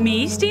that for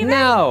me, Steven?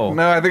 No.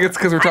 No, I think it's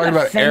because we're talking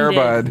about offended.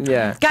 Airbud.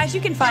 Yeah. Guys,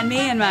 you can find me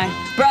and my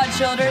broad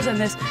shoulders and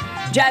this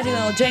jazzy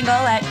little jingle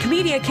at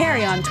Comedia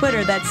Carrie on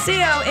Twitter. That's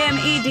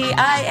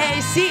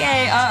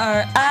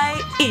COMEDIACARRIE.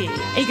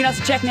 And you can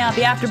also check me out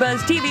the AfterBuzz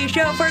TV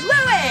show for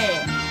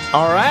Louie.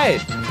 All right.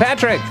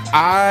 Patrick.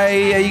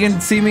 You can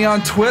see me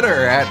on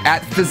Twitter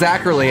at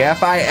Fisackerly,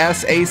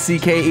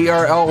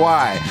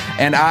 FISACKERLY.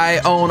 And I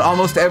own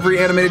almost every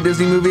animated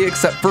Disney movie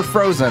except for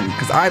Frozen,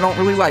 because I don't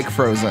really like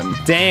Frozen.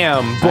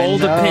 Damn,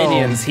 bold I know.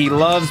 opinions. He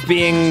loves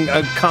being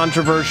a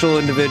controversial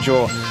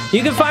individual.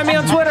 You can find me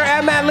on Twitter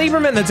at Matt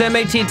Lieberman. That's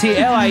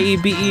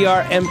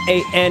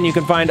MATTLIEBERMAN. You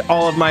can find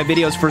all of my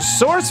videos for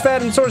SourceFed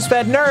and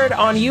SourceFed Nerd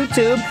on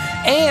YouTube.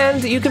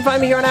 And you can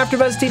find me here on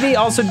AfterBuzz TV,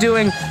 also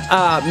doing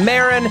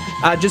Marin.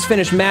 Just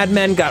finished Mad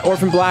Men, got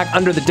Orphan Black,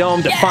 Under the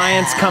Dome,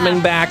 Defiance coming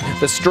back,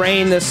 The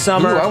Strain this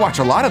summer. Ooh, I watch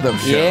a lot of those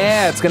shows.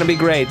 Yeah, it's going to be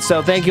great.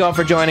 So thank you all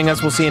for joining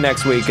us. We'll see you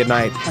next week. Good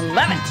night. I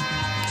love it.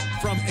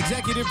 From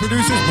executive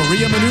producers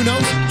Maria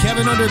Menounos,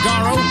 Kevin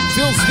Undergaro,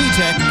 Phil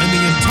Svitek, and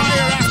the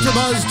entire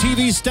AfterBuzz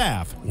TV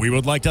staff, we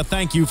would like to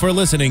thank you for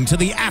listening to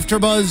the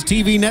AfterBuzz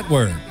TV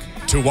network.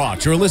 To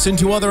watch or listen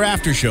to other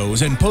after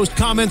shows and post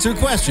comments or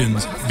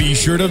questions, be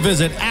sure to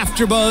visit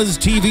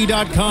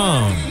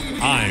AfterBuzzTV.com.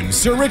 I'm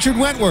Sir Richard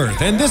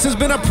Wentworth, and this has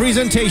been a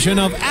presentation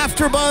of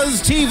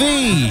AfterBuzz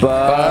TV.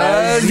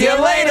 Buzz you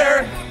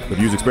later. The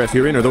views expressed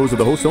herein are those of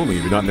the hosts only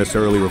and do not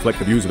necessarily reflect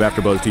the views of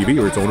AfterBuzz TV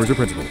or its owners or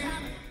principals.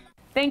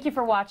 Thank you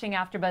for watching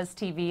AfterBuzz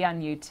TV on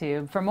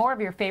YouTube. For more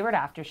of your favorite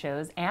after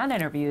shows and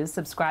interviews,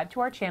 subscribe to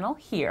our channel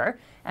here,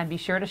 and be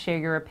sure to share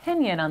your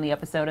opinion on the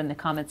episode in the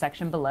comment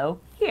section below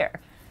here.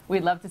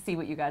 We'd love to see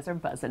what you guys are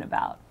buzzing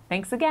about.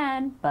 Thanks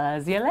again.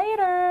 Buzz you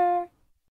later.